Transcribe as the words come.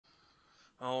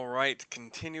Alright,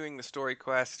 continuing the story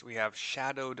quest, we have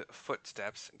Shadowed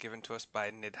Footsteps given to us by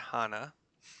Nidhana.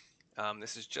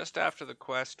 This is just after the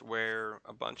quest where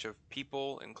a bunch of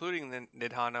people, including the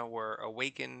Nidhana, were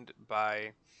awakened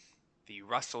by the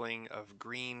rustling of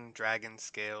green dragon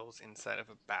scales inside of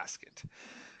a basket.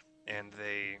 And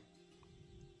they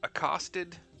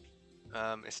accosted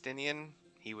Estinian.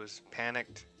 He was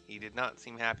panicked. He did not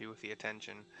seem happy with the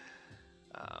attention.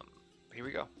 Here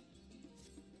we go.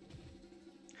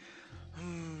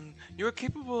 You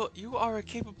are a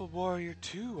capable warrior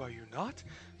too, are you not?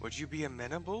 Would you be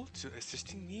amenable to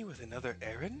assisting me with another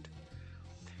errand?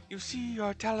 You see,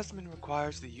 our talisman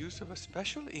requires the use of a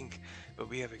special ink, but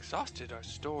we have exhausted our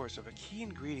stores of a key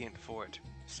ingredient for it,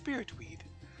 spirit weed.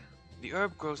 The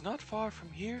herb grows not far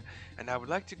from here, and I would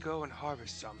like to go and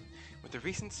harvest some. With the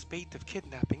recent spate of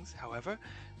kidnappings, however,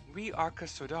 we Arca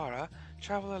Sodara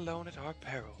travel alone at our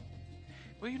peril.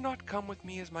 Will you not come with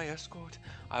me as my escort?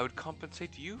 I would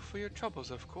compensate you for your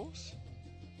troubles, of course.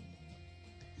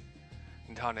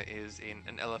 Dana is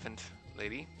an elephant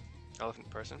lady, elephant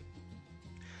person.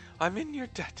 I'm in your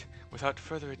debt. Without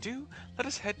further ado, let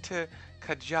us head to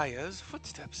Kajaya's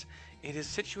Footsteps. It is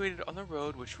situated on the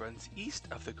road which runs east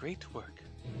of the Great Work.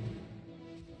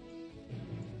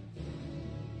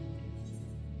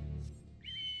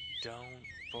 Don't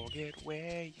forget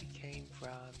where you came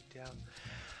from, down.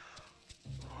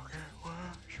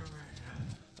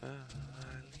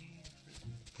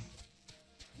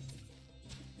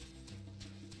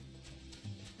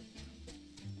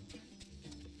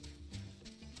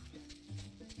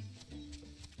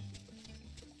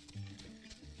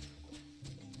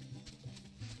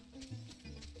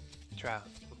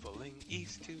 Traveling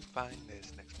east to find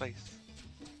this next place.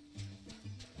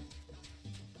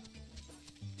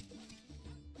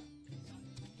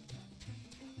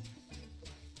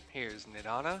 Here's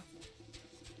Nidhana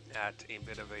at a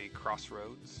bit of a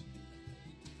crossroads.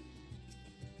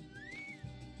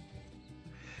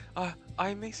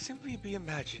 I may simply be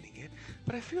imagining it,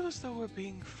 but I feel as though we're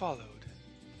being followed.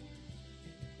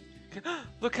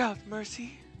 Look out,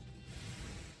 Mercy!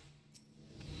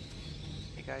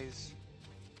 Hey guys.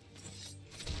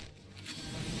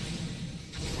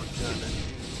 We're gonna do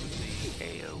the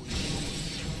AoE.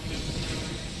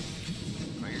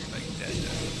 Oh, you're like dead.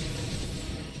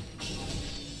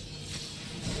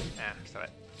 Stop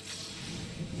it.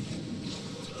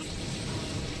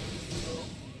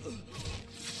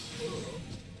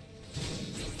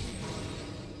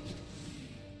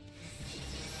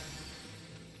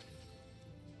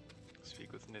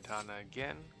 Speak with Nidhana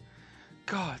again.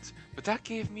 Gods, but that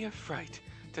gave me a fright.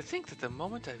 To think that the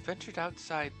moment I ventured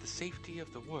outside the safety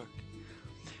of the work.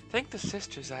 Thank the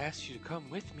sisters I asked you to come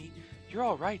with me. You're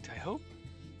all right, I hope?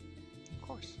 Of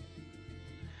course.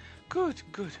 Good,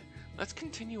 good. Let's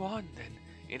continue on then.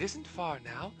 It isn't far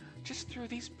now, just through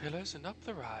these pillars and up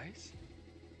the rise.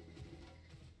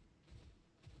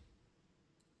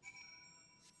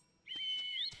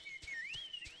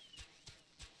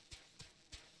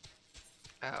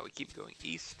 We keep going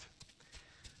east.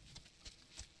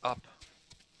 Up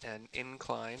an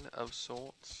incline of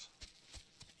sorts.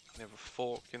 We have a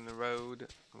fork in the road.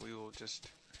 We'll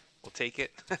take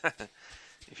it.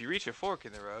 If you reach a fork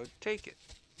in the road, take it,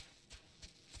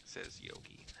 says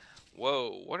Yogi.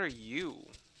 Whoa, what are you?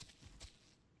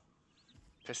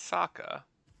 Pisaka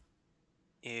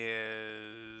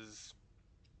is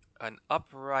an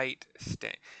upright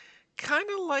stand. Kind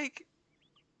of like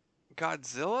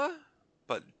Godzilla,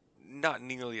 but not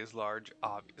nearly as large,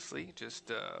 obviously.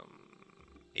 Just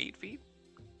 8 feet?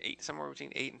 Somewhere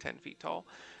between 8 and 10 feet tall.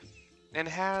 And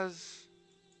has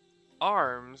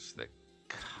arms that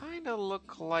kind of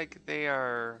look like they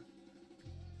are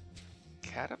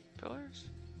caterpillars?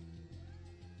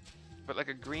 But like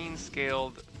a green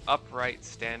scaled, upright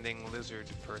standing lizard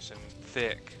person.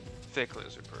 Thick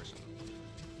lizard person.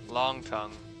 Long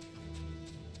tongue.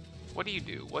 What do you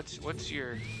do? What's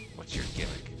your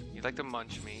gimmick? You'd like to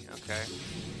munch me, okay.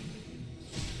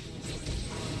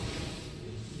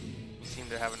 You seem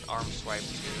to have an arm swipe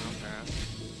too, okay.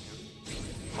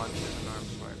 Munch and arm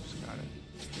swipes, got it.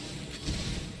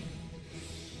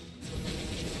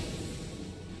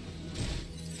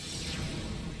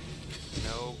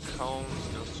 No cones,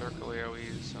 no circle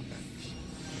AoEs, okay.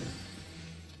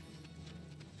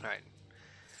 Alright.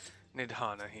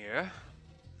 Nidhana here.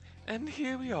 And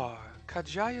here we are,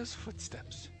 Kajaya's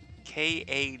Footsteps.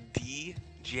 Kadjaya.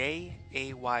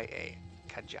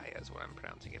 Kajaya is what I'm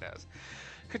pronouncing it as.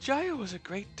 Kajaya was a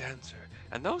great dancer,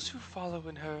 and those who follow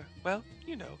in her, well,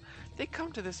 you know, they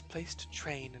come to this place to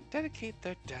train and dedicate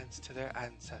their dance to their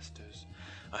ancestors.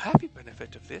 A happy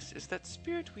benefit of this is that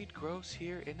spirit wheat grows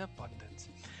here in abundance.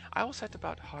 I will set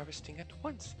about harvesting at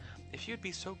once, if you'd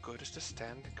be so good as to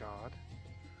stand guard.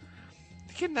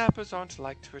 The kidnappers aren't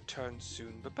like to return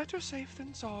soon, but better safe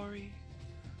than sorry.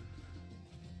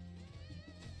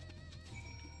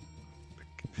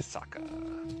 Pisaka.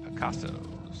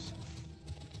 Picassos.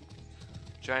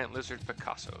 Giant lizard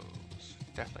Picassos.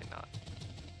 Definitely not.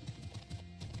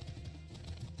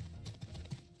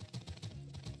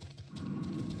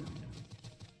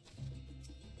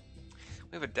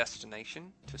 We have a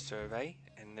destination to survey,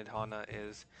 and Nidhana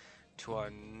is to our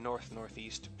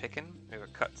north-northeast Picken. We have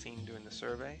a cutscene doing the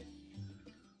survey.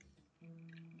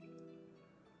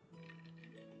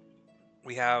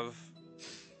 We have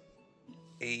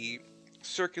a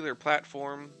circular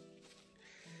platform,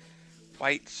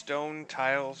 white stone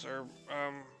tiles or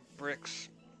bricks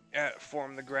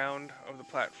form the ground of the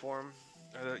platform,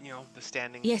 or the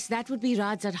standing. Yes, that would be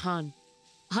Radzadhan.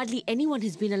 Hardly anyone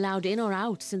has been allowed in or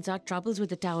out since our troubles with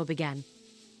the tower began.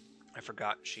 I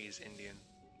forgot she's Indian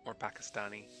or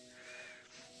Pakistani.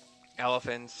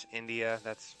 Elephants, India,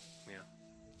 that's,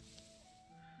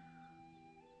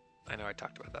 I know I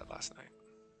talked about that last night.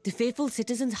 The faithful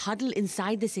citizens huddle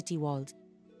inside the city walls,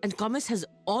 and commerce has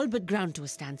all but ground to a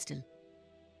standstill.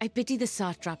 I pity the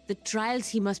satrap, the trials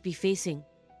he must be facing.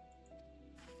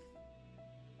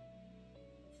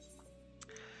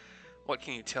 What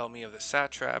can you tell me of the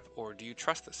satrap, or do you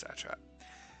trust the satrap?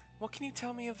 What can you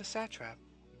tell me of the satrap?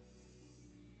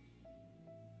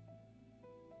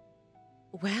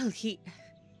 Well, he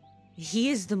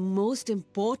is the most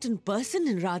important person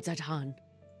in Radzadhan.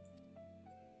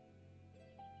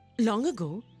 Long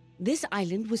ago, this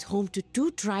island was home to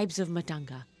two tribes of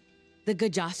Matanga, the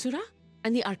Gajasura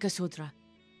and the Arkasodra.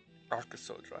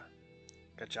 Arkasodra.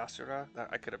 Gajasura?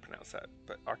 I could have pronounced that,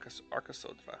 but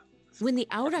Arkasodra. When the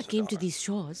Aura came to these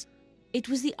shores, it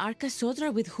was the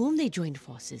Arkasodra with whom they joined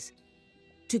forces.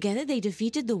 Together they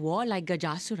defeated the warlike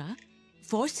Gajasura,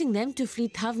 forcing them to flee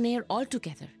Thavnair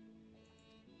altogether.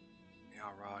 Yeah.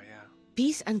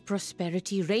 Peace and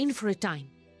prosperity reigned for a time,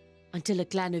 until a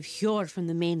clan of Hjor from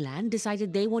the mainland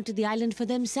decided they wanted the island for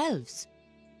themselves.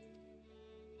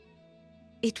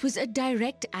 It was a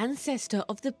direct ancestor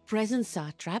of the present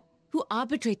satrap who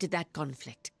arbitrated that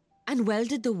conflict and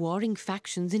welded the warring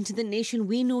factions into the nation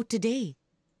we know today.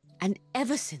 And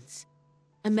ever since,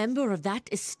 a member of that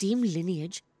esteemed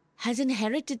lineage has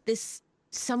inherited this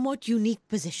somewhat unique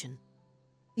position.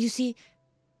 You see,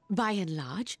 by and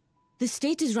large, the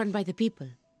state is run by the people,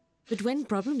 but when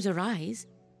problems arise,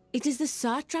 it is the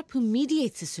satrap who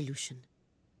mediates a solution.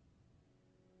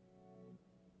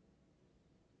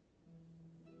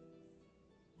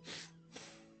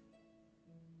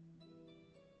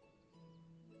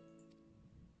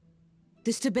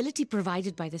 The stability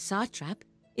provided by the satrap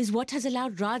is what has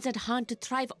allowed Radzadhan to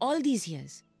thrive all these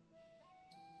years.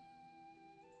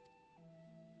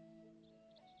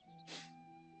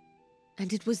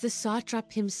 And it was the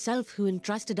satrap himself who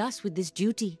entrusted us with this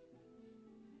duty.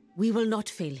 We will not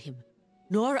fail him,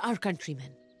 nor our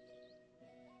countrymen.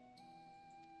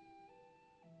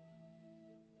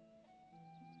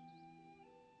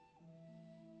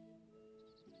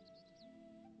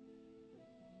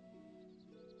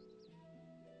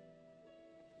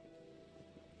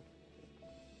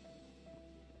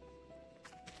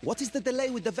 What is the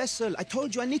delay with the vessel? I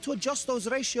told you I need to adjust those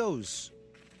ratios.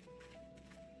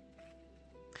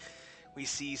 We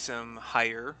see some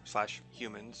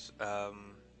higher/humans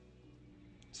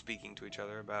speaking to each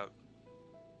other about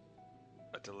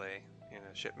a delay in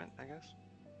a shipment, I guess.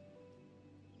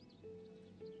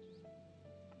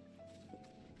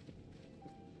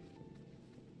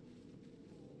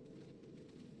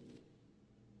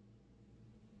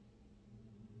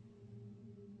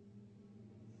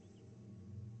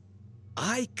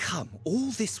 I come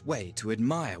all this way to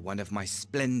admire one of my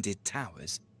splendid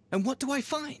towers, and what do I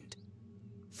find?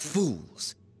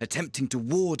 Fools attempting to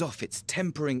ward off its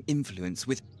tempering influence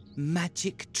with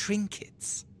magic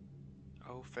trinkets.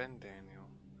 Oh, Fen Daniel.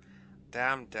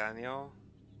 Damn, Daniel.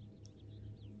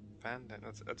 Fen,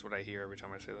 that's what I hear every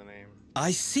time I say the name.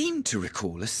 I seem to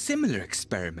recall a similar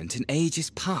experiment in ages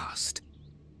past.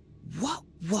 What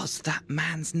was that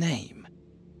man's name?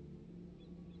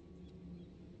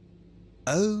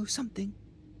 Oh, something.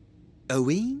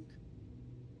 Owen?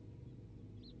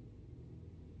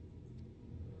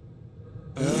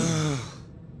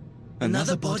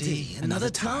 Another body, another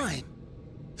time.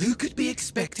 Who could be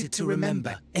expected to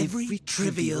remember every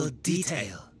trivial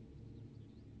detail?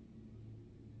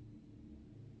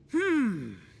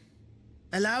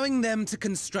 Allowing them to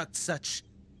construct such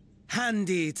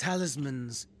handy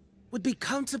talismans would be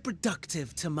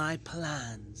counterproductive to my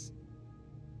plans.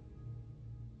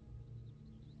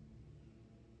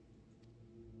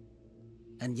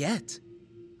 And yet,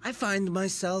 I find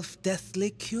myself deathly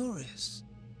curious.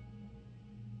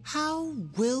 How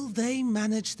will they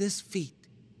manage this feat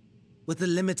with the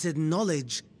limited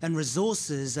knowledge and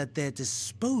resources at their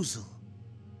disposal?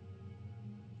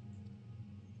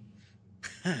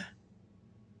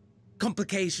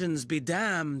 Complications be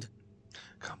damned,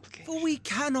 for we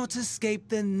cannot escape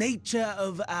the nature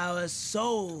of our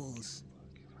souls.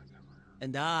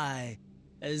 And I,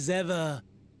 as ever,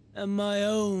 am my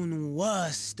own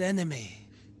worst enemy.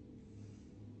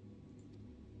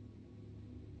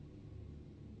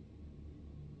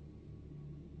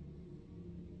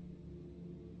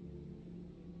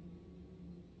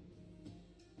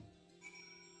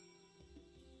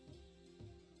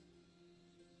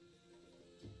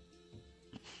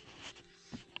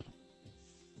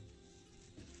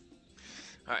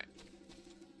 Alright.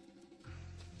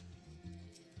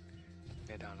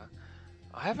 Okay, Donna.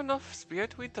 I have enough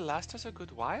spirit weed to last us a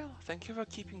good while. Thank you for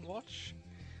keeping watch.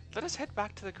 Let us head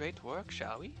back to the great work,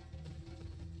 shall we?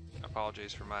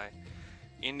 Apologies for my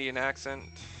Indian accent.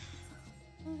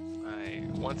 I,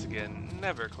 once again,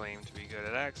 never claim to be good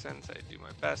at accents. I do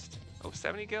my best. Oh,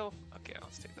 70 gil? Okay,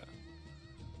 let's take that.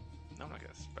 No, I'm not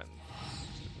gonna spend...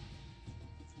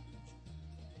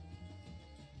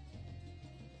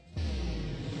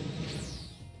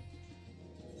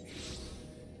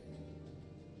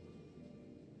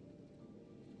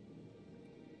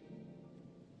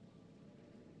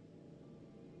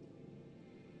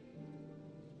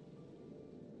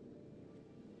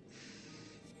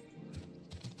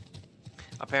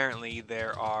 Apparently,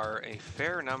 there are a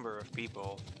fair number of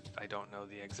people, I don't know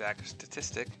the exact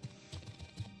statistic,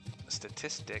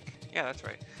 yeah, that's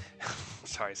right.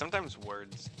 Sorry, sometimes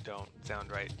words don't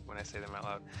sound right when I say them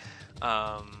out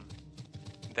loud,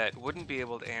 that wouldn't be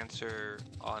able to answer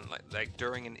on, like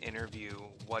during an interview,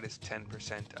 what is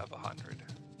 10% of 100?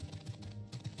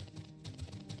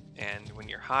 And when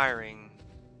you're hiring,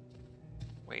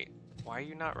 wait, why are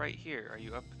you not right here? Are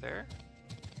you up there?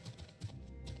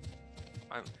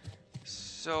 I'm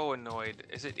so annoyed.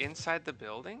 Is it inside the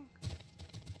building?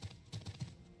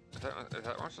 Is that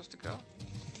where I'm supposed to go?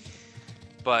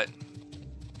 But,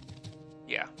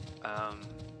 yeah.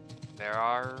 There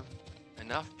are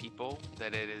enough people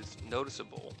that it is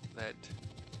noticeable that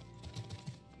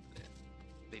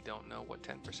they don't know what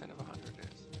 10% of 100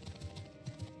 is.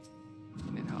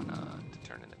 Need Hana to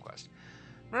turn in the quest.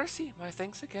 Mercy, my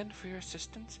thanks again for your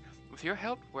assistance. With your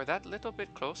help, we're that little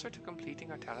bit closer to completing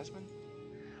our talisman.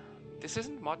 This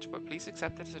isn't much, but please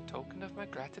accept it as a token of my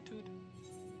gratitude.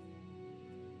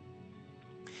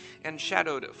 And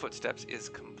Shadowed Footsteps is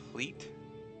complete.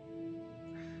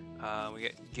 We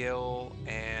get Gil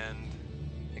and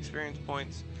experience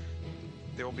points.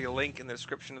 There will be a link in the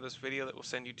description of this video that will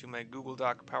send you to my Google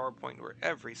Doc PowerPoint where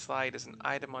every slide is an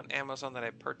item on Amazon that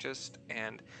I purchased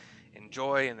and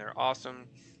enjoy, and they're awesome.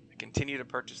 I continue to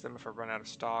purchase them if I run out of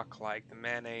stock, like the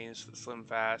mayonnaise, the Slim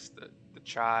Fast, the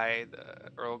chai,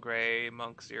 the Earl Grey,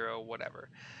 Monk Zero, whatever.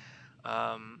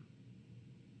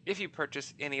 If you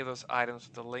purchase any of those items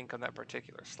with the link on that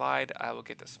particular slide, I will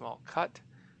get a small cut.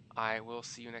 I will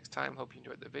see you next time. Hope you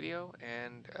enjoyed the video,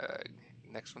 and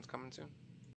next one's coming soon.